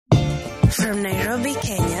From Nairobi,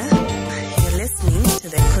 Kenya, you're listening to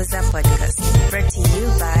the Kuza Podcast, brought to you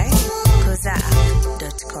by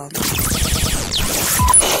kuzaapp.com.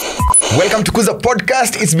 Welcome to Kuza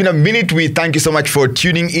Podcast. It's been a minute. We thank you so much for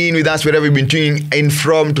tuning in with us wherever you've been tuning in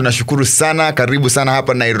from. Tunashukuru sana. Karibu sana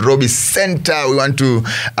hapa Nairobi Center. We want to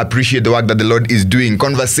appreciate the work that the Lord is doing.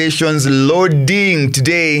 Conversations loading.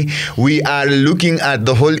 Today, we are looking at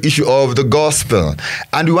the whole issue of the gospel.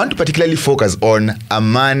 And we want to particularly focus on a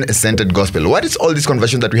man-centered gospel. What is all this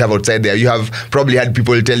conversion that we have outside there? You have probably had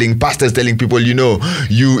pastors telling people, you know,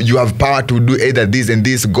 you have power to do either this and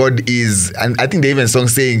this. God is, and I think they even song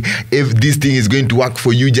saying, if this thing is going to work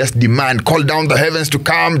for you, just demand, call down the heavens to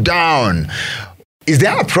come down. Is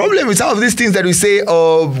there a problem with some of these things that we say,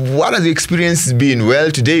 or what has the experience been?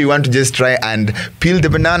 Well, today we want to just try and peel the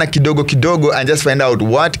banana kidogo and just find out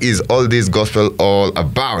what is all this gospel all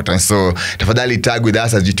about. And so, tafadhali tag with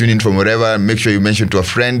us as you tune in from wherever. Make sure you mention to a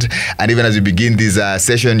friend. And even as we begin this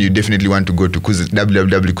session, you definitely want to go to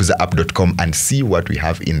www.kuzaapp.com and see what we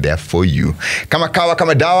have in there for you. Kama kawa,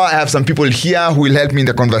 kama dawa, I have some people here who will help me in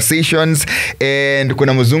the conversations. And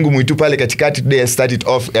kuna mzungu mwitu pale katikati. They start it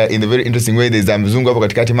off in a very interesting way. There's Mzungu hapo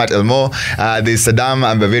katikati, Matt Elmo, there's Saddam,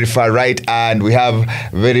 I'm very far right, and we have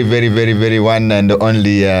very one and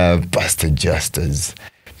only Pastor Justus.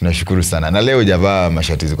 Nashukuru sana. Na leo javaa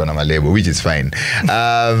mashati ziko na malebo, which is fine.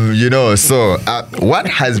 So what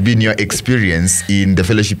has been your experience in the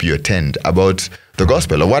fellowship you attend about the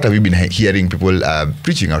gospel, or what have you been hearing people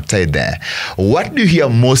preaching outside there? What do you hear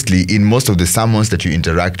mostly in most of the sermons that you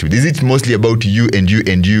interact with? Is it mostly about you and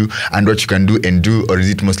what you can do and do, or is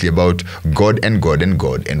it mostly about God and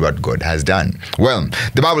what God has done? Well,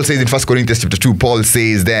 the Bible says in 1 Corinthians chapter 2, Paul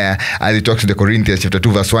says there, as he talks to the Corinthians chapter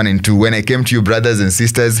 2 verse 1 and 2, when I came to you, brothers and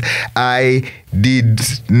sisters, I did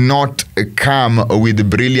not come with the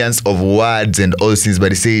brilliance of words and all things,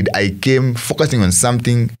 but he said I came focusing on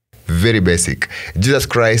something very basic: Jesus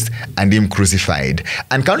Christ and Him crucified.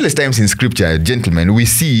 And countless times in scripture, gentlemen, we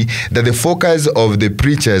see that the focus of the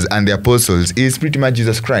preachers and the apostles is pretty much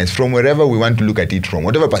Jesus Christ, from wherever we want to look at it from,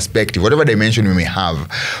 whatever perspective, whatever dimension we may have.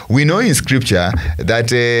 We know in scripture that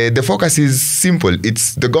the focus is simple.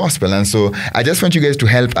 It's the gospel. And so I just want you guys to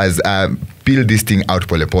help us peel this thing out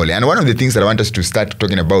pole. And one of the things that I want us to start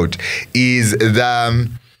talking about is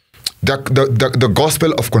the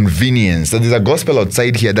gospel of convenience. So there's a gospel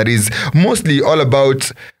outside here that is mostly all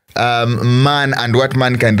about man and what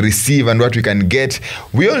man can receive and what we can get.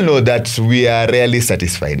 We all know that we are rarely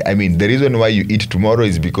satisfied. I mean, the reason why you eat tomorrow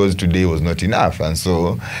is because today was not enough. And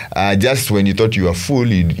so just when you thought you were full,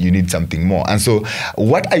 you need something more. And so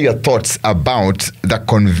what are your thoughts about the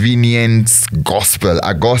convenience gospel,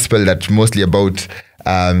 a gospel that's mostly about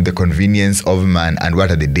the convenience of man, and what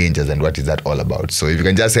are the dangers and what is that all about? So if you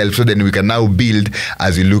can just help, so then we can now build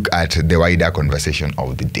as we look at the wider conversation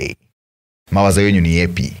of the day. Mawazo yenu ni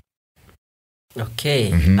yepi?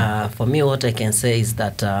 Okay. For me, what I can say is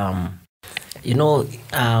that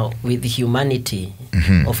with humanity,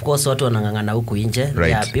 of course, watu wanangangana huku nje. Right.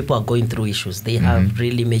 Yeah, people are going through issues. They have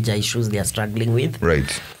really major issues they are struggling with.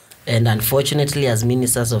 Right. And unfortunately, as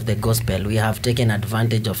ministers of the gospel, we have taken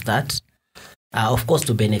advantage of that. Of course,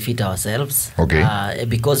 to benefit ourselves. Okay.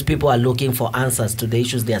 Because people are looking for answers to the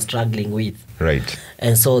issues they are struggling with. Right.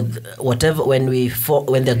 And so, when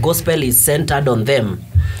the gospel is centered on them,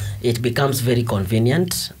 it becomes very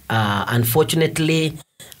convenient. Unfortunately,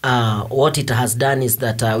 what it has done is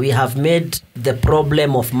that we have made the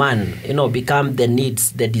problem of man, become the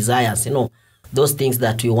needs, the desires, those things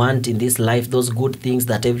that we want in this life, those good things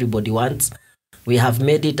that everybody wants. We have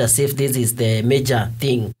made it as if this is the major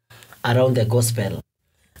thing around the gospel.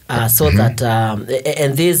 That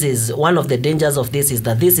and this is one of the dangers of this, is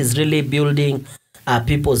that this is really building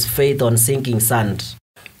people's faith on sinking sand.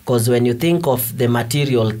 Because when you think of the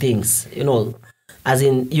material things, as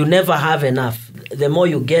in, you never have enough. The more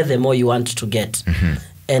you get, the more you want to get.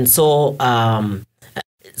 And so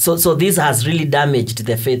so this has really damaged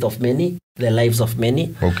the faith of many, the lives of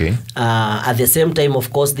many. Okay. At the same time,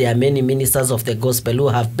 of course, there are many ministers of the gospel who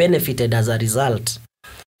have benefited as a result.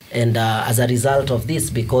 And as a result of this,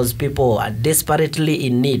 because people are desperately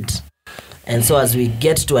in need. And so as we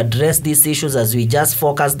get to address these issues, as we just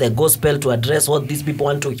focus the gospel to address what these people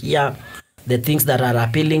want to hear, the things that are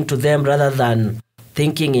appealing to them, rather than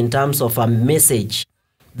thinking in terms of a message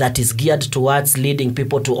that is geared towards leading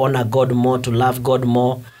people to honor God more, to love God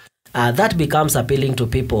more, that becomes appealing to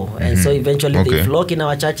people. And so eventually they flock in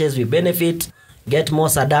our churches, we benefit, get more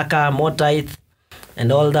sadaka, more tithe, and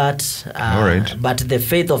all that. All right. But the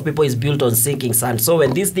faith of people is built on sinking sand. So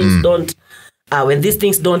when these things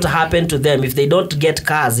don't happen to them, if they don't get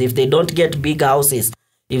cars, if they don't get big houses,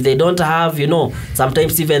 if they don't have,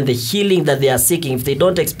 sometimes even the healing that they are seeking, if they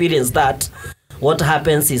don't experience that, what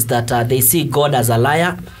happens is that they see God as a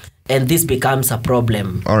liar, and this becomes a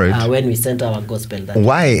problem. All right. When we send our gospel.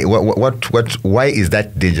 Why? Why is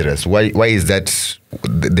that dangerous? Why is that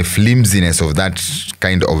the flimsiness of that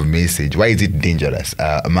kind of message? Why is it dangerous,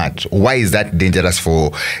 Matt? Why is that dangerous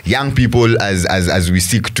for young people as we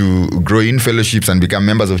seek to grow in fellowships and become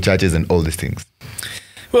members of churches and all these things?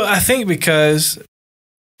 Well, I think because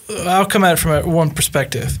I'll come at it from one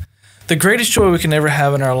perspective. The greatest joy we can ever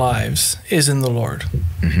have in our lives is in the Lord.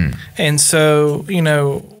 Mm-hmm. And so,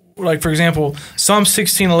 like, for example, Psalm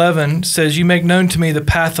 16:11 says, "You make known to me the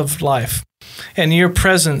path of life, and your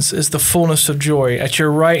presence is the fullness of joy. At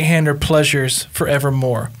your right hand are pleasures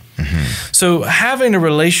forevermore." Mm-hmm. So having a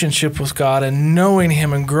relationship with God and knowing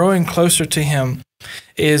Him and growing closer to Him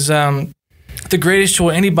is the greatest joy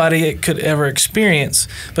anybody could ever experience.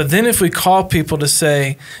 But then if we call people to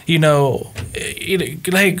say,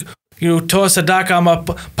 toa sadaka ama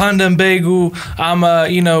pandambegu ama,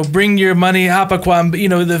 bring your money hapa kwa,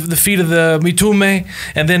 the feet of the mitume,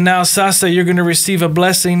 and then now sasa you're going to receive a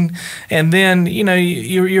blessing, and then,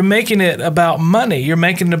 you're making it about money, you're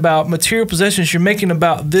making it about material possessions, you're making it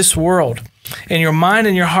about this world. And your mind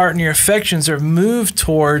and your heart and your affections are moved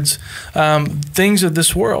towards things of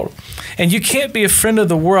this world. And you can't be a friend of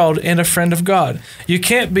the world and a friend of God. You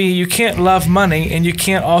can't love money and you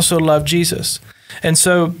can't also love Jesus. And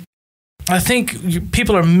so I think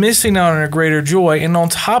people are missing out on a greater joy. And on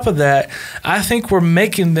top of that, I think we're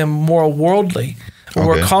making them more worldly. Okay.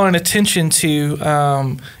 We're calling attention to,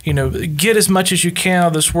 get as much as you can out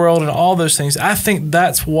of this world and all those things. I think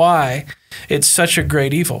that's why it's such a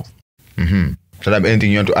great evil. Mm-hmm. So,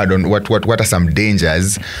 anything you want to add on? What are some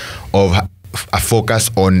dangers of a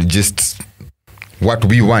focus on just what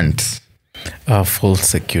we want? False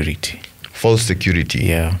security. False security.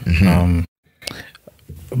 Yeah. Mm-hmm.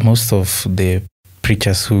 Most of the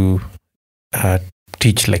preachers who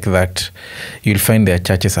teach like that, you'll find their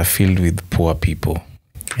churches are filled with poor people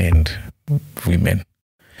and women.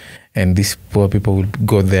 And these poor people will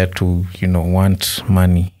go there to, want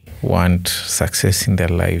money, want success in their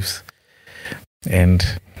lives. And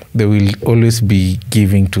they will always be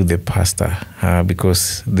giving to the pastor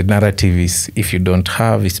because the narrative is, if you don't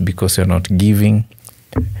have, it's because you're not giving.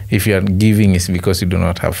 If you are giving, it's because you do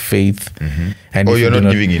not have faith. Mm-hmm. And or you're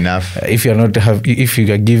not giving enough. If you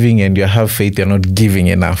are giving and you have faith, you're not giving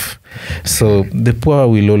enough. So the poor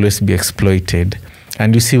will always be exploited.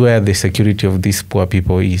 And you see where the security of these poor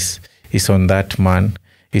people is on that man,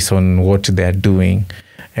 is on what they are doing.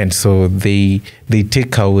 And so they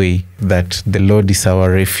take away that the Lord is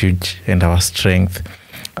our refuge and our strength,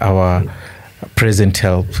 our present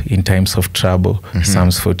help in times of trouble. Mm-hmm.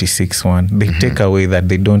 Psalms 46:1. They mm-hmm. take away that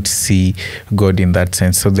they don't see God in that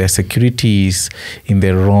sense. So their security is in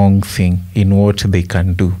the wrong thing, in what they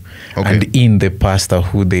can do, and in the pastor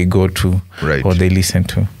who they go to or they listen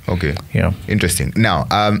to. Okay. Yeah. Interesting. Now,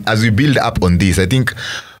 as we build up on this, I think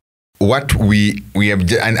what we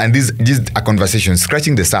have, and this just a conversation,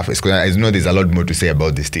 scratching the surface, because I know there's a lot more to say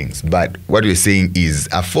about these things, but what we're saying is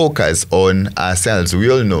a focus on ourselves. We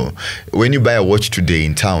all know when you buy a watch today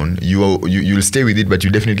in town, you'll stay with it, but you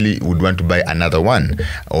definitely would want to buy another one,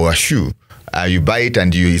 or a shoe. You buy it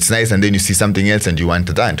and it's nice, and then you see something else and you want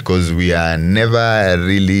that, because we are never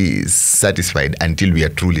really satisfied until we are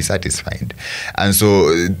truly satisfied. And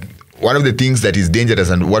so one of the things that is dangerous,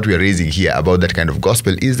 and what we are raising here about that kind of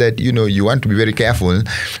gospel, is that you want to be very careful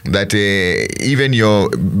that even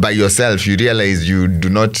by yourself you realize you do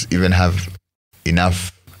not even have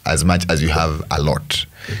enough as much as you have a lot.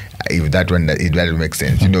 If that makes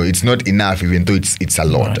sense. It's not enough even though it's a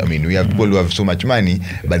lot. I mean, we have people who have so much money,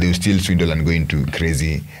 but they will still swindle and go into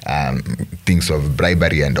crazy things of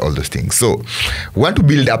bribery and all those things. So we want to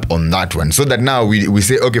build up on that one, so that now we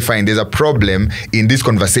say, okay, fine, there's a problem in this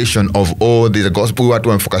conversation of, there's a gospel watu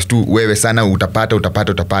wamefocus tu wewe sana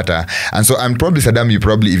utapata. And so I'm probably, Saddam, you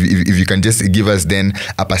probably, if you can just give us then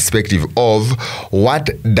a perspective of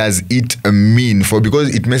what does it mean for,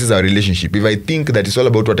 because it messes our relationship. If I think that it's all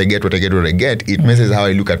about what I get, it messes how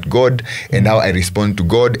I look at God and how I respond to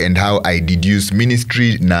God and how I deduce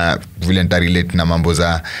ministry na vile ntarelate na mambo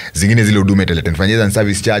za zingine zile huduma italeta and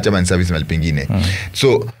service church and service mahali pengine.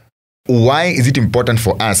 So why is it important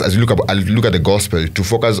for us as we look at the gospel to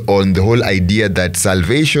focus on the whole idea that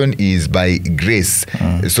salvation is by grace,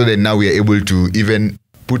 so that now we are able to even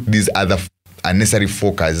put this other unnecessary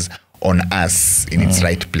focus on us in its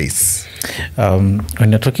right place?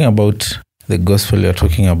 When you're talking about the gospel, you're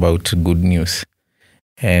talking about good news.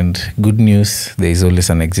 And good news, there is always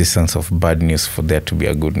an existence of bad news for there to be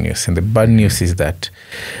a good news. And the bad news is that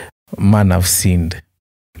man have sinned,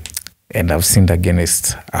 and have sinned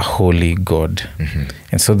against a holy God.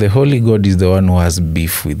 And so the holy God is the one who has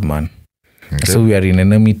beef with man. Okay. So we are in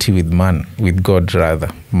enmity with man, with God rather.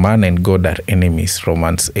 Man and God are enemies,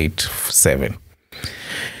 Romans 8:7.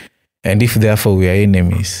 And if therefore we are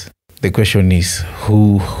enemies, the question is,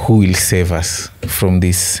 who will save us from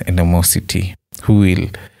this animosity? Who will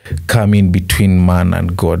come in between man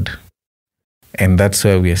and God? And that's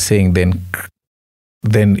why we are saying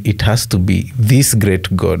then it has to be this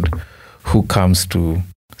great God who comes to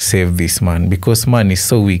save this man, because man is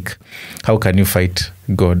so weak. How can you fight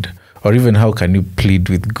God? Or even how can you plead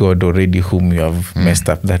with God already whom you have messed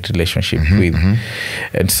up that relationship with?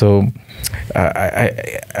 And so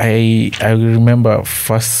I remember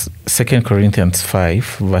 2 Corinthians 5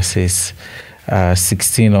 verses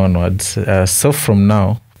 16 onwards. So from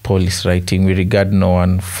now, Paul is writing, we regard no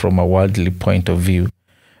one from a worldly point of view.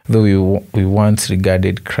 Though we once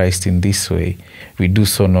regarded Christ in this way, we do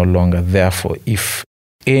so no longer. Therefore, if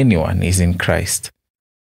anyone is in Christ,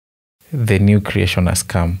 the new creation has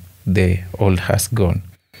come, the old has gone.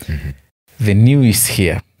 The new is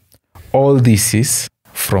here. All this is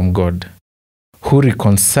from God, who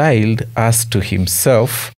reconciled us to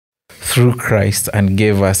himself through Christ and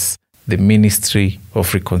gave us the ministry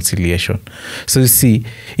of reconciliation. So you see,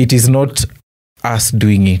 it is not us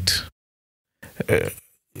doing it.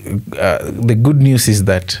 The good news is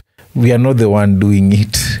that we are not the one doing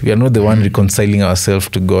it. We are not the one reconciling ourselves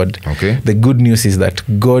to God. Okay. The good news is that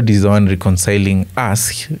God is the one reconciling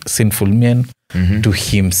us, sinful men, to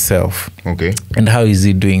himself. Okay. And how is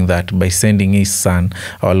he doing that? By sending his son,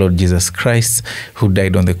 our Lord Jesus Christ, who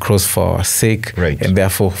died on the cross for our sake. Right. And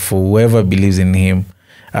therefore, for whoever believes in him,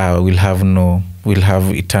 will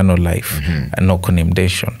have eternal life and no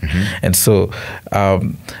condemnation. And so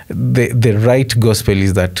the right gospel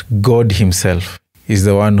is that God himself is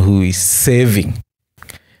the one who is saving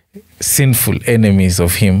sinful enemies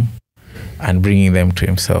of him and bringing them to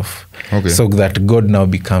himself. Okay. So that God now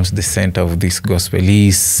becomes the center of this gospel. He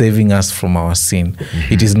is saving us from our sin.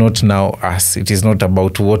 It is not now us. It is not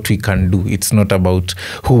about what we can do. It's not about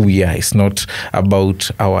who we are. It's not about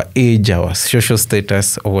our age, our social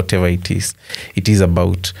status, or whatever it is. It is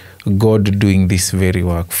about God doing this very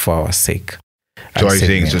work for our sake. So are you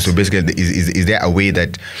saying, so basically, is there a way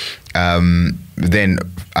that then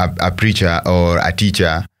a preacher or a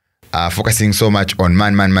teacher focusing so much on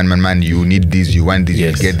man, you need this, you want this,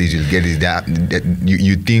 Yes. you'll get this, that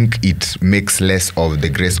you think it makes less of the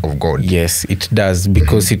grace of God? Yes, it does,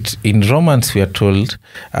 because in Romans we are told,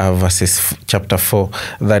 chapter 4,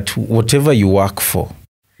 that whatever you work for,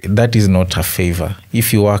 that is not a favor.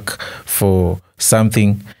 If you work for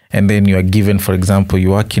something and then you are given, for example,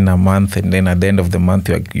 you work in a month and then at the end of the month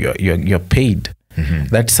you're paid.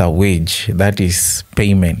 That's a wage. That is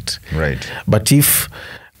payment. Right. But if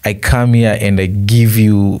I come here and I give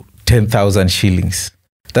you 10,000 shillings,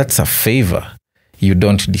 that's a favor. You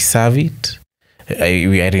don't deserve it.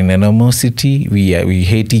 We are in animosity. We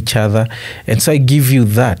hate each other. And so I give you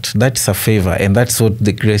that. That's a favor. And that's what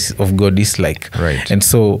the grace of God is like. Right. And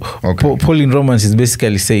so Paul in Romans is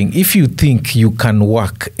basically saying, if you think you can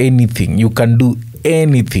work anything, you can do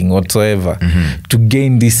anything whatsoever to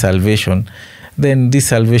gain this salvation, then this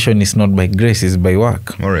salvation is not by grace, it's by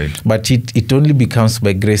work. All right. But it only becomes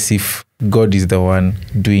by grace if God is the one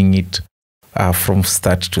doing it from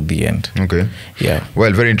start to the end. Okay. Yeah.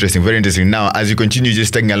 Well, very interesting, very interesting. Now, as you continue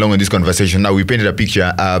just tagging along on this conversation, now we painted a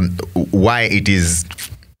picture why it is,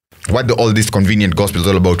 what all this convenient gospel is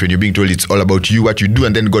all about. When you're being told it's all about you, what you do,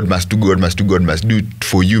 and then God must do it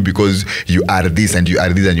for you because you are this and you are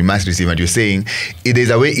this and you must receive. And you're saying it is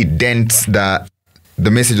a way it dents the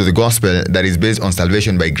message of the gospel that is based on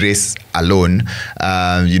salvation by grace alone,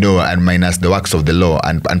 and minus the works of the law.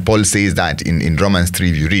 And Paul says that in Romans 3,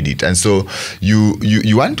 if you read it. And so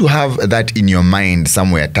you want to have that in your mind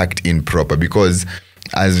somewhere tucked in proper, because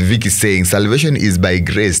as Vic is saying, salvation is by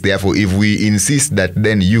grace. Therefore, if we insist that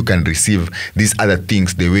then you can receive these other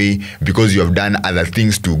things the way, because you have done other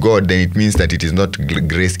things to God, then it means that it is not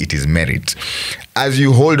grace, it is merit. As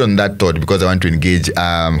you hold on that thought, because I want to engage, who do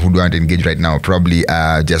I want to engage right now? Probably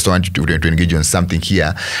just want you to engage on something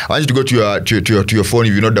here. I want you to go to your phone.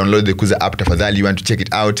 If you not download the Kuza app, tafadhali, you want to check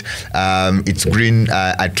it out. It's green,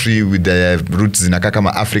 a tree with the roots zinakaa kama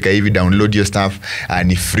Africa hivi. Download your stuff,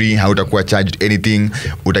 ni free, hautakuwa charged anything.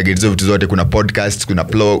 Utagetiza vitu zote, kuna podcasts, kuna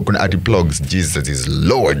arty blogs. Jesus is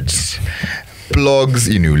Lord. blogs,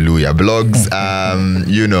 blogs,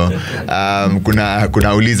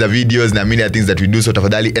 kuna uliza videos na many things that we do. So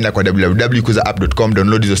tafadhali enda kwa www.kuzaapp.com,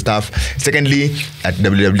 download hizo stuff. Secondly, at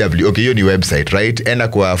www, okay, hiyo ni website, right? Enda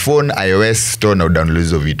kwa phone, iOS store na download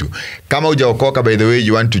hizo vitu. Kama hujaokoka, by the way,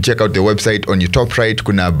 you want to check out the website, on your top right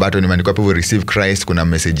kuna button imeandikwa hapo receive Christ, kuna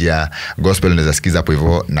message ya gospel unaweza sikiza hapo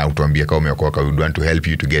hivyo na utuambie kama umeokoka. We would want to help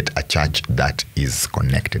you to get a church that is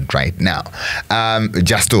connected right now.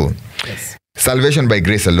 Justo. Yes. Salvation by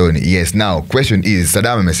grace alone. Yes. Now, question is,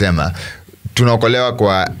 Saddam amesema tunaokolewa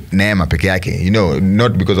kwa neema peke yake,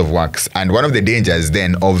 not because of works. And one of the dangers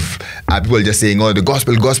then of people just saying, oh, the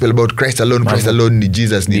gospel about Christ alone ni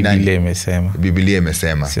Jesus ni nani? Biblia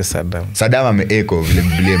imesema. Sio Saddam ameeko vile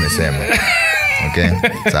Biblia imesema. Okay,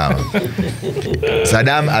 sawa.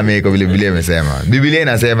 Saddam ameeko vile Biblia imesema. Biblia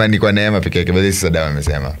inasema ni kwa neema peke yake, basi Saddam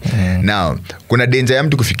amesema. Now, kuna danger ya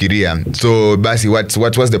mtu kufikiria. So basi what's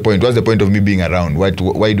the point? What's the point of me being around?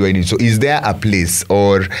 Why do I need? So is there a place,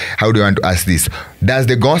 or how do you want to ask this? Does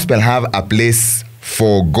the gospel have a place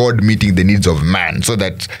for God meeting the needs of man, so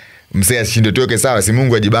that msee asishinde toke sawa si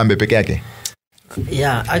Mungu ajibambe peke yake?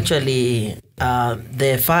 Yeah, actually,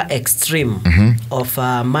 the far extreme of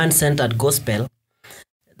man-centered gospel,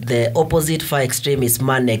 the opposite far extreme is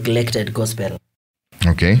man-neglected gospel.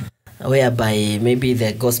 Okay. Whereby maybe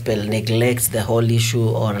the gospel neglects the whole issue,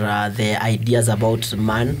 or the ideas about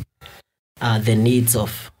man, the needs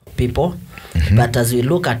of people. But as we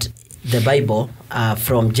look at the Bible,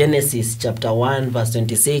 from Genesis chapter 1 verse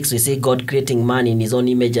 26, we see God creating man in his own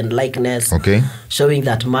image and likeness, okay, showing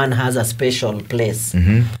that man has a special place.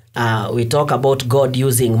 We talk about God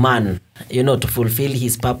using man, to fulfill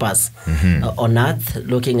his purpose on earth,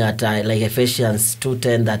 looking at like Ephesians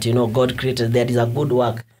 2:10, that God created, there is a good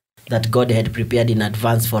work that God had prepared in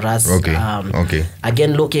advance for us. Okay.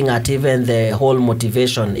 Again, looking at even the whole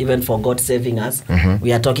motivation, even for God saving us,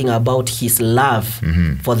 we are talking about his love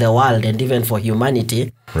for the world and even for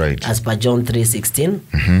humanity, right, as per John 3:16.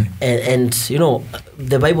 And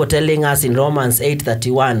the Bible telling us in Romans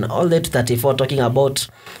 8:31 all the way to 34, talking about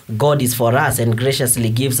God is for us and graciously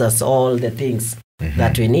gives us all the things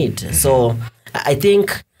that we need. So I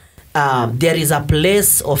think there is a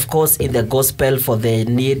place, of course, in the gospel for the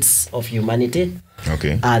needs of humanity.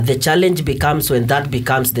 Okay. The challenge becomes when that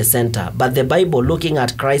becomes the center. But the Bible, looking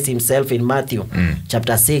at Christ himself in Matthew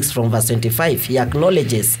chapter 6 from verse 25, he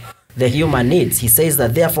acknowledges the human needs. He says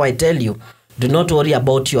that, therefore I tell you, do not worry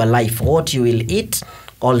about your life, what you will eat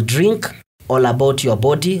or drink, or about your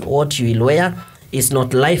body, what you will wear. Is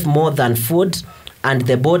not life more than food, and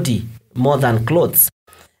the body more than clothes?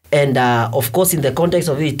 And of course, in the context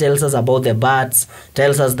of it, he tells us about the birds,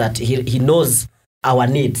 tells us that he knows our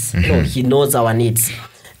needs. He knows our needs.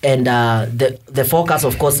 And the focus,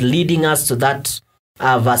 of course, leading us to that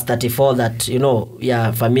verse 34 that, we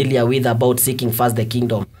are familiar with, about seeking first the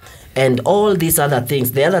kingdom. And all these other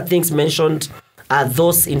things, the other things mentioned are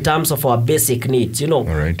those in terms of our basic needs,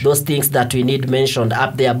 right, those things that we need mentioned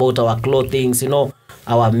up there about our clothing,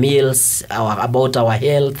 our meals, about our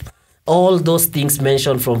health. All those things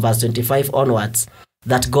mentioned from verse 25 onwards,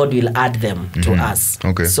 that God will add them to us.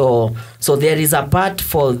 Okay. So there is a part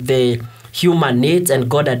for the human needs and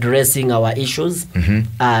God addressing our issues in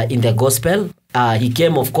the gospel. He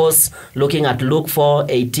came, of course, looking at Luke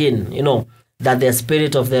 4:18, that the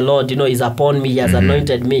Spirit of the Lord, is upon me. He has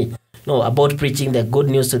anointed me, about preaching the good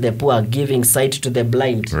news to the poor, giving sight to the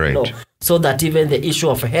blind. Right. So that even the issue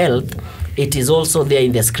of health, it is also there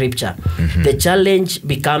in the scripture. The challenge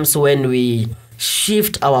becomes when we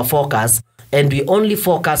shift our focus and we only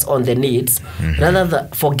focus on the needs, rather than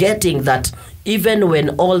forgetting that even when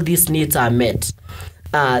all these needs are met,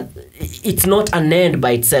 it's not an end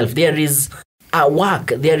by itself. There is a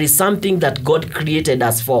work. There is something that God created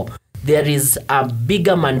us for. There is a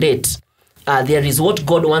bigger mandate. There is what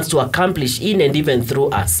God wants to accomplish in and even through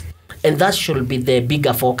us. And that should be the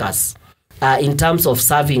bigger focus in terms of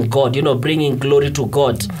serving God, bringing glory to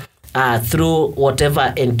God through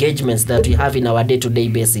whatever engagements that we have in our day-to-day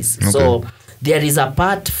basis. Okay. So there is a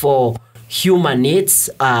part for human needs,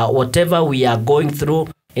 whatever we are going through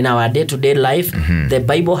in our day-to-day life. The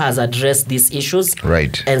Bible has addressed these issues.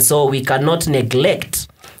 Right. And so we cannot neglect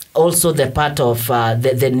also the part of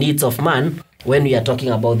the needs of man when we are talking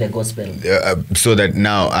about the gospel. So that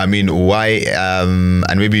now, why,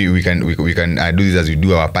 and maybe we can do this as we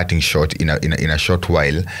do our parting shot in a short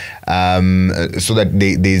while, so that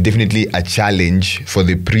there is definitely a challenge for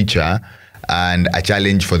the preacher and a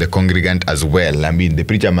challenge for the congregant as well. The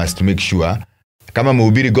preacher must make sure, kama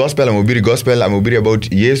mhubiri gospel, amehubiri about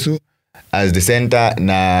Yesu as the center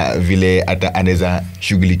na vile anaweza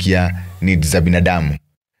shughulikia needs za binadamu.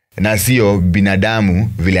 na sio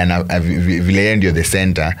binadamu vile yeye ndio the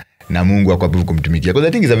center na Mungu ako hapo kumtumikia. Because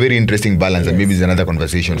I think it's a very interesting balance, and maybe it's another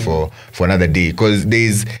conversation for another day, because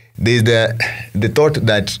there's the thought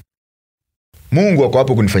that Mungu ako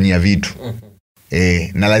hapo kunifanyia vitu.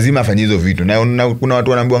 Na lazima afanye hizo vitu. Na kuna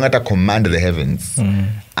watu wanaambiwa hata command the heavens.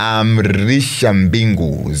 Amrisha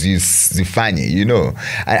mbingu zifanye, you know.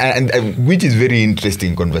 And which is very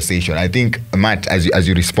interesting conversation. I think, Matt, as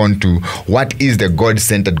you respond to what is the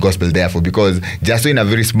God-centered gospel therefore, because just so in a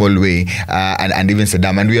very small way, and even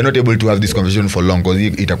Saddam, and we are not able to have this conversation for long, because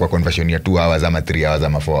itakuwa conversation ya 2 hours ama 3 hours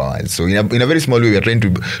ama 4 hours. So in a very small way, we are trying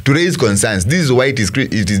to raise concerns. This is why it is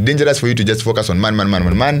dangerous for you to just focus on man,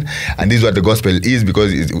 and this is what the gospel is,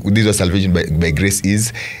 because this is what salvation by grace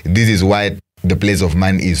is. This is why the place of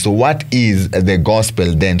man is. So what is the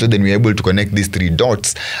gospel then? So then we're able to connect these 3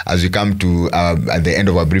 dots as we come to at the end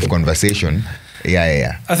of our brief conversation.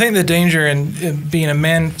 Yeah. I think the danger in being a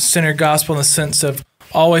man-centered gospel in the sense of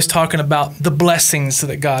always talking about the blessings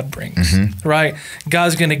that God brings, right?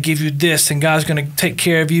 God's going to give you this, and God's going to take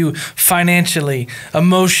care of you financially,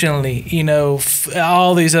 emotionally, you know,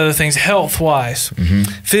 all these other things, health-wise,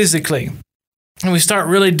 physically. And we start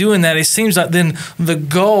really doing that, it seems like then the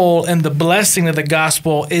goal and the blessing of the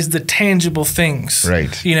gospel is the tangible things,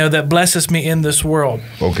 right? You know, that blesses me in this world.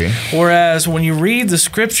 Okay. Whereas when you read the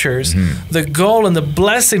scriptures, the goal and the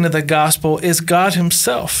blessing of the gospel is God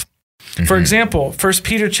himself. For example, 1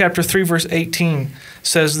 Peter chapter 3, verse 18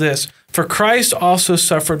 says this, "For Christ also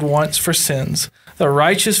suffered once for sins, the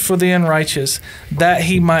righteous for the unrighteous, that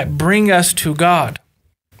he might bring us to God."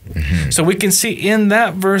 So we can see in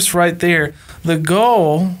that verse right there, the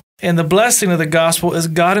goal and the blessing of the gospel is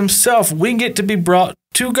God himself. We get to be brought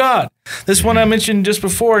to God. This one I mentioned just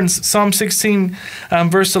before in Psalm 16,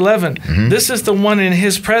 verse 11. This is the one, in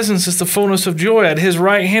his presence is the fullness of joy. At his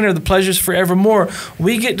right hand are the pleasures forevermore.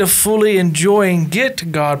 We get to fully enjoy and get to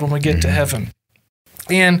God when we get to heaven.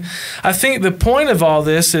 And I think the point of all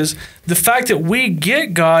this is the fact that we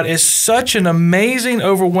get God is such an amazing,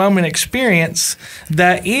 overwhelming experience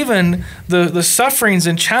that even the sufferings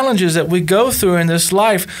and challenges that we go through in this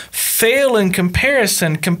life fail in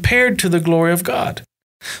comparison compared to the glory of God.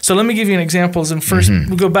 So let me give you an example. In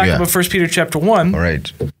we'll go back to 1 Peter chapter 1. All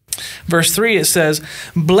right. Verse 3, it says,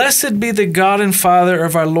 "Blessed be the God and Father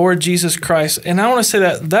of our Lord Jesus Christ." And I want to say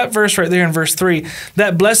that verse right there in verse 3,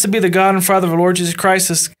 that blessed be the God and Father of our Lord Jesus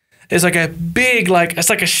Christ is like a big, it's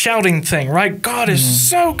like a shouting thing, right? God is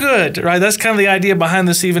so good, right? That's kind of the idea behind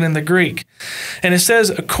this even in the Greek. And it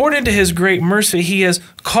says, "According to his great mercy, he has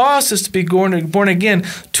caused us to be born again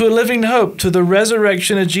to a living hope, to the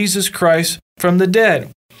resurrection of Jesus Christ from the dead."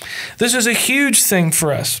 This is a huge thing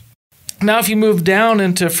for us. Now, if you move down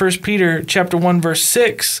into 1 Peter chapter 1, verse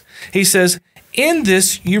 6, he says, "In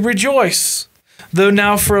this you rejoice, though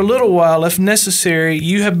now for a little while, if necessary,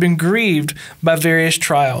 you have been grieved by various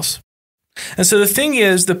trials." And so the thing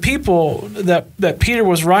is, the people that Peter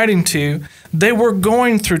was writing to, they were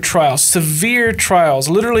going through trials, severe trials.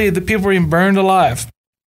 Literally, the people were being burned alive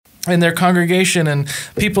in their congregation, and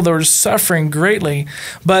people that were suffering greatly.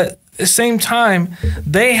 But at the same time,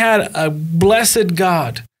 they had a blessed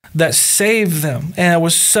God that saved them, and it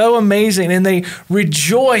was so amazing, and they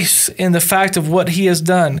rejoice in the fact of what he has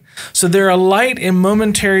done. So there are light and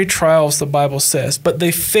momentary trials, the Bible says, but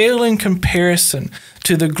they fail in comparison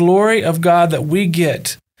to the glory of God that we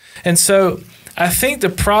get. And so I think the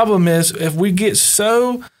problem is if we get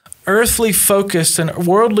so earthly focused and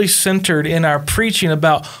worldly centered in our preaching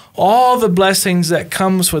about all the blessings that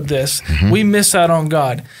comes with this, we miss out on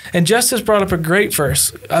God. And Justice brought up a great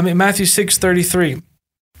verse. Matthew 6:33.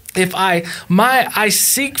 If I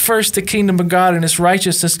seek first the kingdom of God and his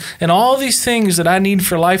righteousness, and all these things that I need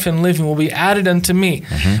for life and living will be added unto me.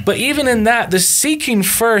 But even in that, the seeking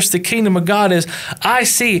first the kingdom of God is, I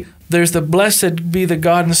see there's the blessed be the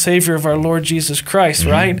God and Savior of our Lord Jesus Christ,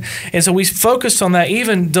 right? And so we focus on that.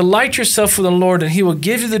 Even delight yourself with the Lord, and he will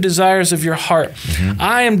give you the desires of your heart.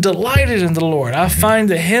 I am delighted in the Lord. I find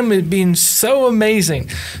that him being so amazing.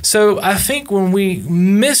 So I think when we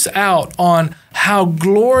miss out on how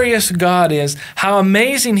glorious God is, how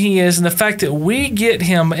amazing he is, and the fact that we get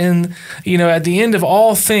him in, at the end of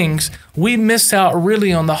all things, we miss out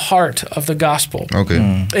really on the heart of the gospel.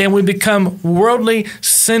 Okay. And we become worldly,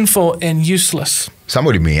 sinful, and useless.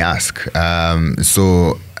 Somebody may ask,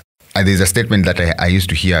 so there's a statement that I used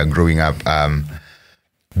to hear growing up,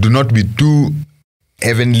 do not be too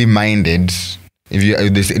heavenly minded. If you,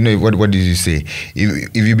 what did you say?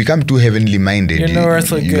 If you become too heavenly minded, you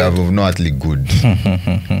have no earthly good.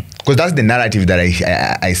 Because that's the narrative that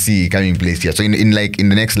I see coming in place here. So in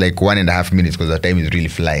the next 1.5 minutes, because the time is really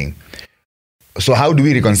flying, So how do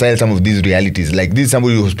we reconcile some of these realities? Like, this is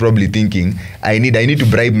somebody who's probably thinking, I need to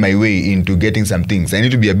bribe my way into getting some things. I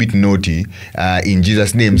need to be a bit naughty in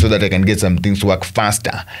Jesus' name so that I can get some things to work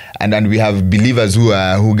faster. And then we have believers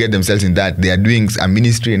who get themselves in that. They are doing a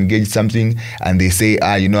ministry, engage something, and they say,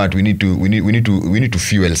 you know what, we need to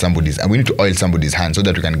fuel somebody's, and we need to oil somebody's hand so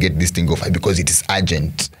that we can get this thing off because it is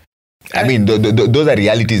urgent. I mean, those are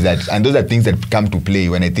realities and those are things that come to play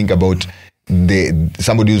when I think about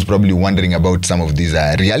somebody who's probably wondering about some of these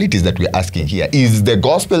realities that we're asking here. Is the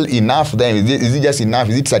gospel enough then? Is it just enough?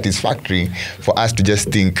 Is it satisfactory for us to just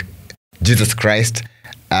think Jesus Christ?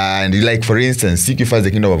 And like, for instance, seek ye first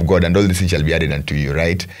the kingdom of God and all these things shall be added unto you,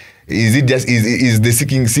 right? Is it just is the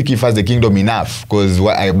seek ye first the kingdom enough?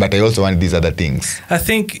 But I also want these other things. I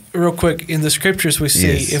think real quick in the scriptures we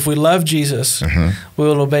see, Yes. if we love Jesus, we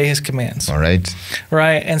will obey his commands. All right.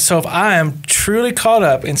 Right? And so if I am truly caught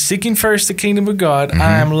up in seeking first the kingdom of God,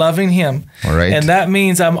 I am loving him. All right. And that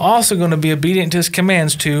means I'm also going to be obedient to his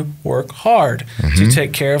commands to work hard, to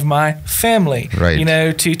take care of my family, Right.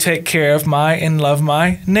 to take care of and love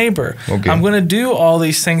my neighbor. Okay. I'm going to do all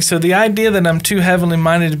these things. So the idea that I'm too heavenly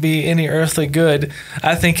minded to be any earthly good,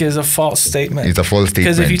 I think is a false statement. It's a false statement.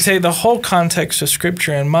 Because if you take the whole context of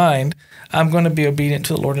scripture in mind, I'm going to be obedient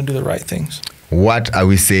to the Lord and do the right things. What are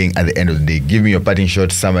we saying at the end of the day? Give me your parting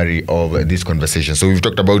short summary of this conversation. So we've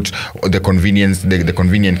talked about the convenience, the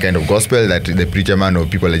convenient kind of gospel that the preacher man or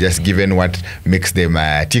people are just given what makes them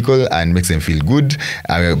tickle and makes them feel good.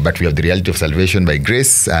 But we have the reality of salvation by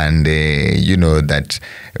grace, and that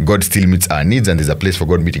God still meets our needs, and there's a place for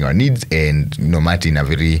God meeting our needs. And Marty, in a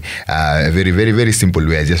very, very, very, very simple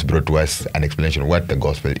way, has just brought to us an explanation of what the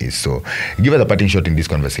gospel is. So give us a parting shot in this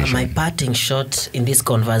conversation. My parting shot in this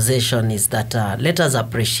conversation is that let us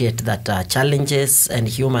appreciate that challenges and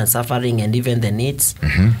human suffering and even the needs,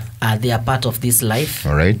 they are part of this life.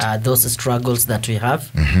 All right. Those struggles that we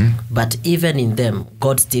have. But even in them,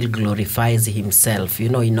 God still glorifies himself,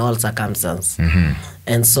 in all circumstances.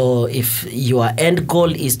 And so if your end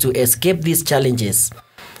goal is to escape these challenges,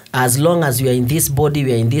 as long as you are in this body,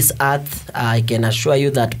 we are in this earth, I can assure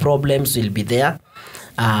you that problems will be there.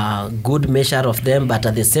 Good measure of them, but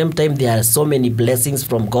at the same time, there are so many blessings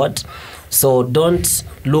from God. So don't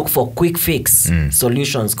look for quick fix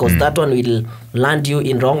solutions, because that one will land you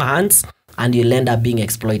in wrong hands and you'll end up being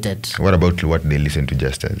exploited. What about what they listen to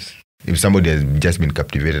just as? If somebody has just been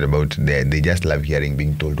captivated about, they just love hearing,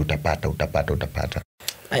 being told, utapata, utapata, utapata.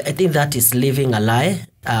 I think that is living a lie,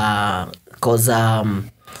 because that's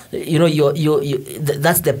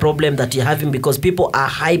the problem that you're having, because people are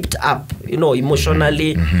hyped up,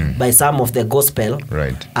 emotionally by some of the gospel,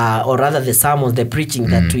 right? Or rather the sermons, the preaching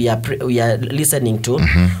that we are listening to.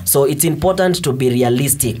 So it's important to be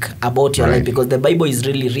realistic about your life, because the Bible is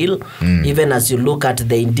really real. Even as you look at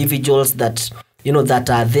the individuals that that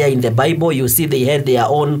are there in the Bible, you see they had their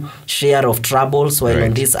own share of troubles while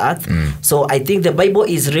on this earth. So I think the Bible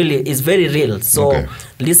is very real. So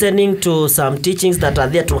listening to some teachings that are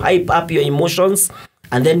there to hype up your emotions,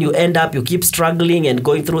 and then you keep struggling and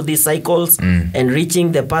going through these cycles and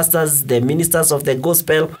reaching the pastors, the ministers of the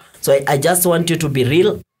gospel. So I just want you to be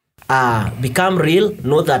real, become real,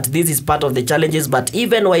 know that this is part of the challenges, but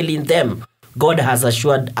even while in them, God has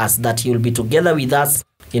assured us that he will be together with us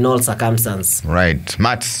in all circumstances. Right.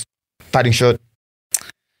 Matt, parting shot.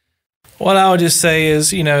 What I would just say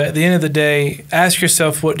is, at the end of the day, ask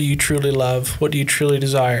yourself, what do you truly love? What do you truly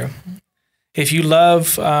desire? If you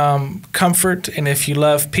love comfort, and if you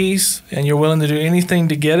love peace, and you're willing to do anything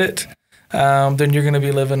to get it, then you're going to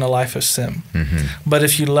be living a life of sin. But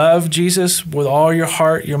if you love Jesus with all your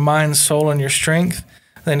heart, your mind, soul, and your strength,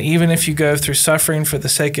 then even if you go through suffering for the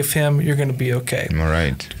sake of him, you're going to be okay. All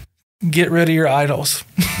right. Get rid of your idols.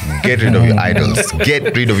 Get rid of your idols.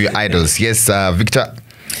 Get rid of your idols. Yes, Victor.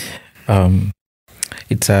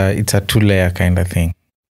 It's a two-layer kind of thing.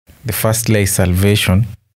 The first layer is salvation,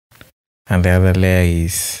 and the other layer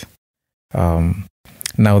is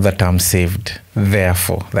now that I'm saved,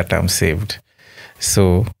 therefore that I'm saved.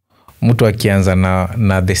 So mtu akianza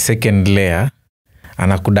na the second layer,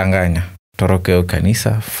 anakudanganya, toroke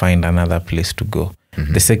kanisa, find another place to go.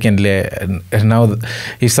 The second layer, now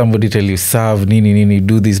if somebody tell you serve, nini,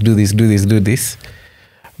 do this,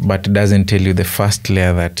 but it doesn't tell you the first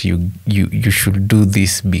layer that you should do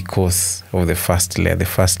this because of the first layer. The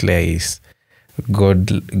first layer is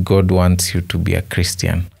God wants you to be a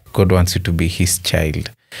Christian. God wants you to be his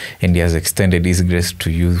child, and he has extended his grace to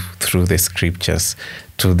you through the scriptures,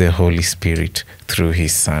 through the Holy Spirit, through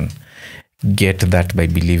his Son. Get that by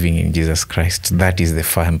believing in Jesus Christ. That is the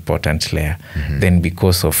far important layer. Then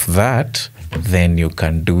because of that, then you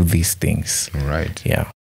can do these things. Right. Yeah.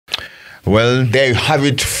 Well, there you have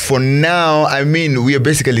it for now. I mean, we are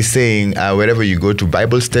basically saying wherever you go to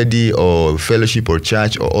Bible study or fellowship or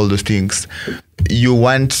church or all those things, you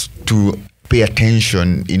want to pay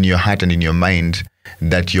attention in your heart and in your mind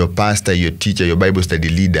that your pastor, your teacher, your Bible study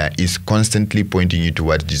leader is constantly pointing you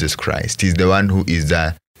towards Jesus Christ. He's the one who is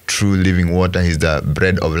the true living water. He's the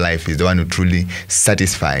bread of life. He's the one who truly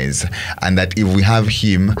satisfies. And that if we have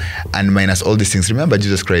him and minus all these things, remember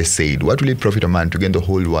Jesus Christ said, what will it profit a man to gain the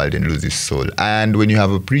whole world and lose his soul? And when you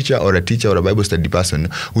have a preacher or a teacher or a Bible study person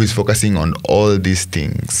who is focusing on all these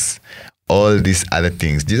things, all these other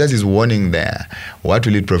things, Jesus is warning there, what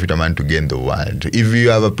will it profit a man to gain the world? If you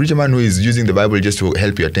have a preacher man who is using the Bible just to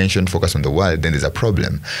help your attention focus on the world, then there's a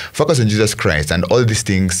problem. Focus on Jesus Christ and all these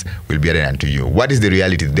things will be added unto you. What is the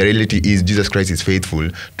reality? The reality is Jesus Christ is faithful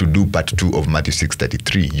to do part 2 of Matthew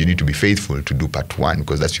 6:33. You need to be faithful to do part 1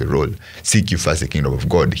 because that's your role. Seek you first the kingdom of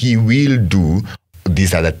God. He will do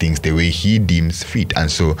these other things the way he deems fit. And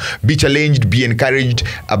so be challenged, be encouraged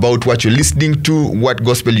about what you're listening to, what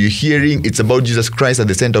gospel you're hearing. It's about Jesus Christ at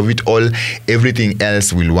the center of it all. Everything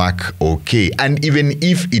else will work okay. And even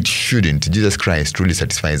if it shouldn't, Jesus Christ truly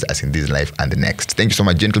satisfies us in this life and the next. Thank you so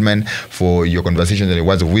much, gentlemen, for your conversations and your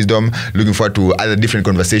words of wisdom. Looking forward to other different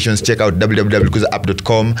conversations. Check out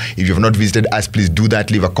www.kuzaapp.com. If you have not visited us, please do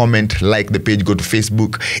that. Leave a comment, like the page, go to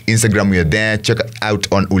Facebook, Instagram, we are there. Check out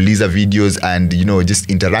on Uliza videos and,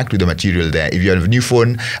 just interact with the material there. If you have a new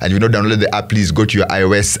phone and you've not downloaded the app, please go to your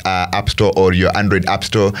iOS app store or your Android app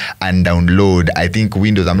store and download. I think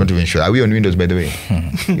Windows, I'm not even sure. Are we on Windows, by the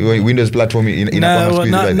way? Windows platform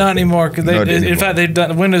not anymore. In fact,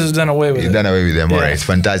 Windows has done away with it. It's done away with them. Yeah. All right, it's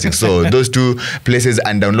fantastic. So those 2 places,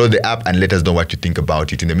 and download the app and let us know what you think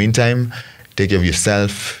about it. In the meantime, take care of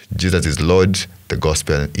yourself. Jesus is Lord. The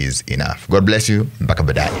gospel is enough. God bless you.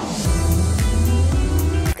 Bakabadai.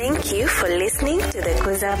 Thank you for listening to the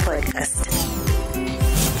Kuza podcast.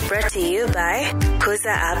 Brought to you by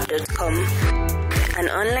kuzaapp.com, an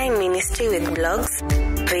online ministry with blogs,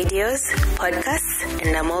 videos, podcasts,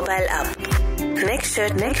 and a mobile app. Make sure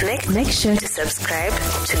to subscribe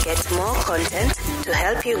to get more content to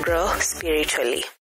help you grow spiritually.